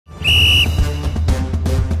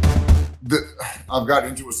I've gotten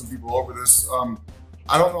into it with some people over this.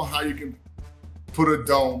 I don't know how you can put a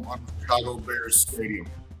dome on Chicago Bears stadium.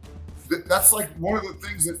 That's like one of the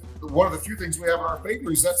few things we have in our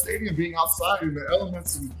favor is that stadium being outside in the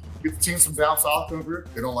elements, and get the teams from down south come over here.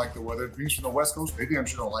 They don't like the weather. Teams from the West Coast, they damn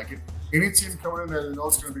sure don't like it. Any team coming in there that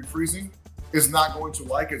knows it's going to be freezing is not going to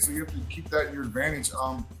like it. So you have to keep that in your advantage.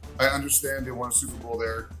 I understand they want a Super Bowl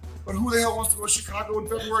there, but who the hell wants to go to Chicago in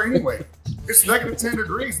February anyway? It's negative 10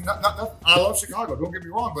 degrees. I love Chicago, don't get me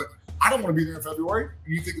wrong, but I don't want to be there in February.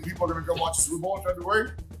 You think that people are going to go watch a Super Bowl in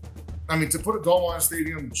February? I mean, to put a dome on a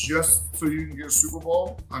stadium just so you can get a Super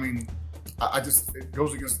Bowl, I mean, it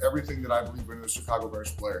goes against everything that I believe in as a Chicago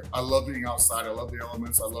Bears player. I love being outside. I love the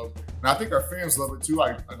elements. And I think our fans love it too.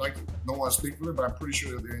 I'd like to, don't want to speak for them, but I'm pretty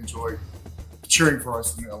sure that they enjoy cheering for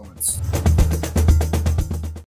us in the elements.